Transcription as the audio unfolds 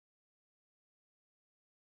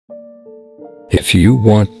If you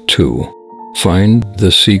want to find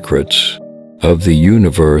the secrets of the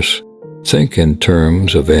universe, think in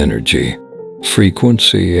terms of energy,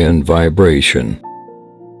 frequency, and vibration.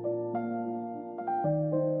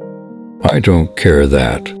 I don't care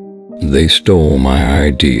that they stole my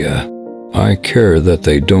idea. I care that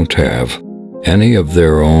they don't have any of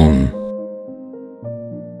their own.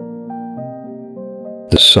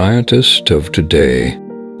 The scientists of today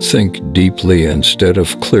think deeply instead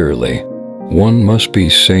of clearly. One must be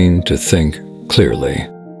sane to think clearly,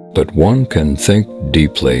 but one can think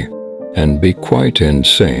deeply and be quite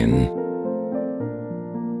insane.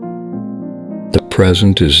 The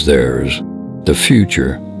present is theirs. The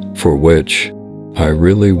future, for which I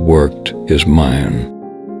really worked, is mine.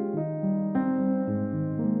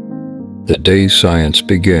 The day science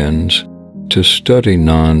begins to study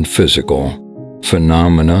non-physical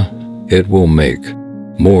phenomena, it will make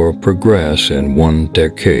more progress in 1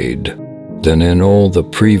 decade than in all the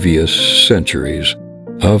previous centuries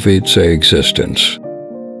of its existence.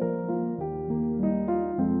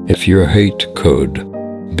 If your hate could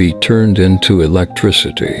be turned into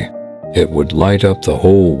electricity, it would light up the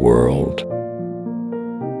whole world.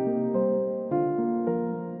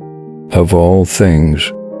 Of all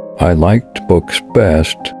things, I liked books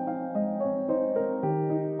best.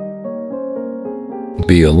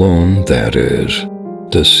 Be alone, that is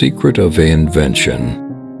the secret of invention.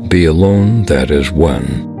 Be alone, that is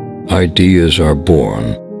when ideas are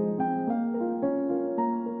born.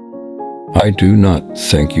 I do not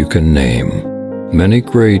think you can name many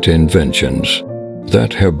great inventions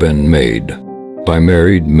that have been made by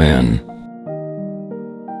married men.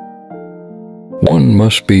 One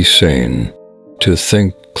must be sane to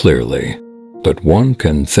think clearly, but one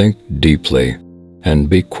can think deeply and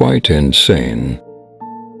be quite insane.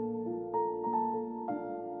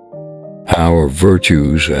 Our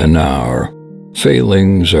virtues and our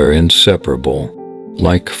failings are inseparable,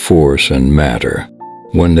 like force and matter.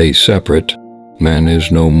 When they separate, man is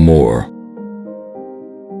no more.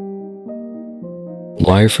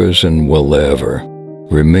 Life is and will ever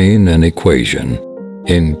remain an equation,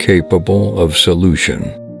 incapable of solution,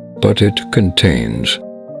 but it contains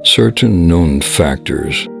certain known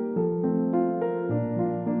factors.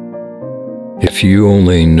 If you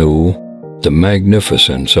only knew the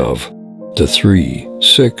magnificence of the 3,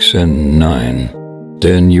 6, and 9,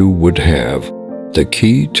 then you would have the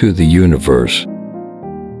key to the universe.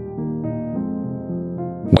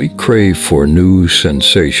 We crave for new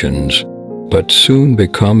sensations, but soon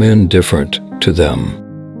become indifferent to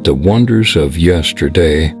them. The wonders of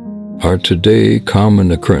yesterday are today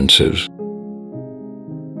common occurrences.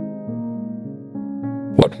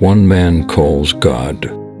 What one man calls God,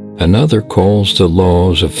 another calls the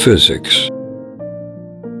laws of physics.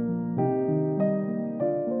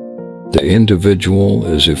 The individual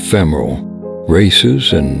is ephemeral.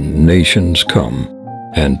 Races and nations come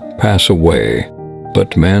and pass away,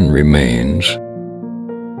 but man remains.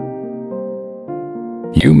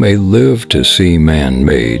 You may live to see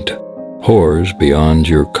man-made horrors beyond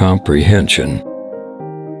your comprehension.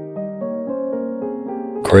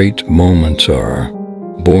 Great moments are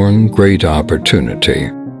born great opportunity.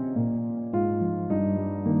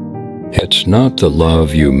 It's not the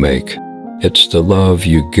love you make, it's the love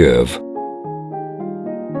you give.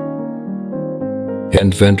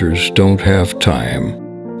 Inventors don't have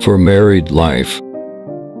time for married life.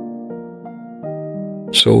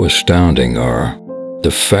 So astounding are the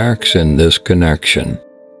facts in this connection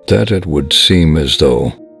that it would seem as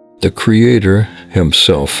though the Creator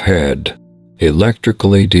himself had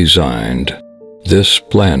electrically designed this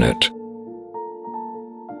planet.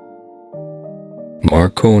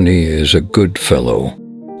 Marconi is a good fellow.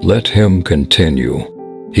 Let him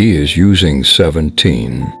continue. He is using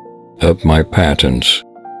 17 of my patents.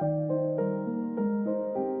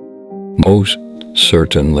 Most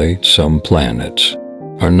certainly some planets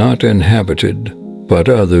are not inhabited, but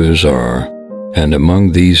others are, and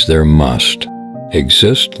among these there must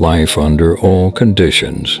exist life under all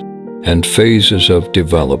conditions and phases of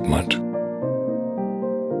development.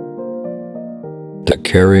 The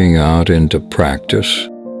carrying out into practice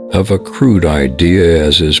of a crude idea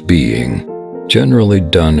as is being generally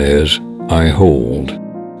done is, I hold,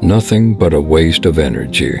 nothing but a waste of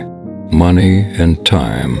energy, money, and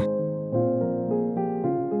time.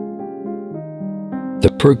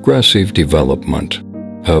 The progressive development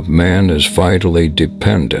of man is vitally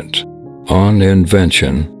dependent on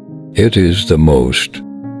invention. It is the most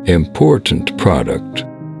important product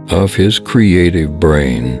of his creative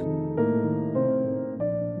brain.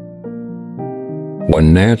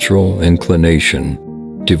 When natural inclination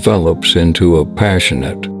develops into a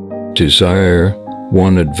passionate desire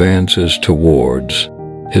one advances towards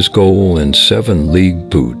his goal in 7-league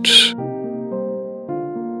boots.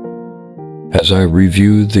 As I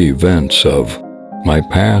review the events of my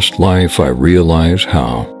past life, I realize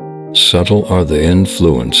how subtle are the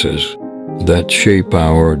influences that shape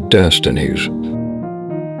our destinies.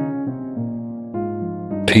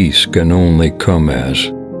 Peace can only come as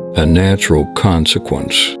a natural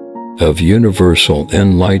consequence of universal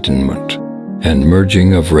enlightenment and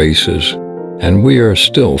merging of races, and we are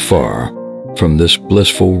still far from this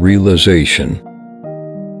blissful realization.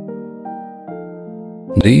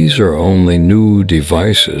 These are only new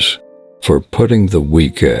devices for putting the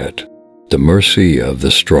weak at the mercy of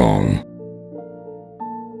the strong.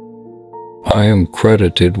 I am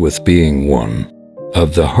credited with being one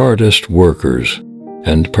of the hardest workers,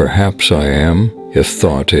 and perhaps I am, if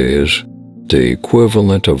thought is, the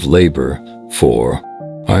equivalent of labor, for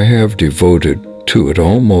I have devoted to it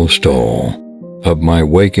almost all of my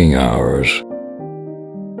waking hours.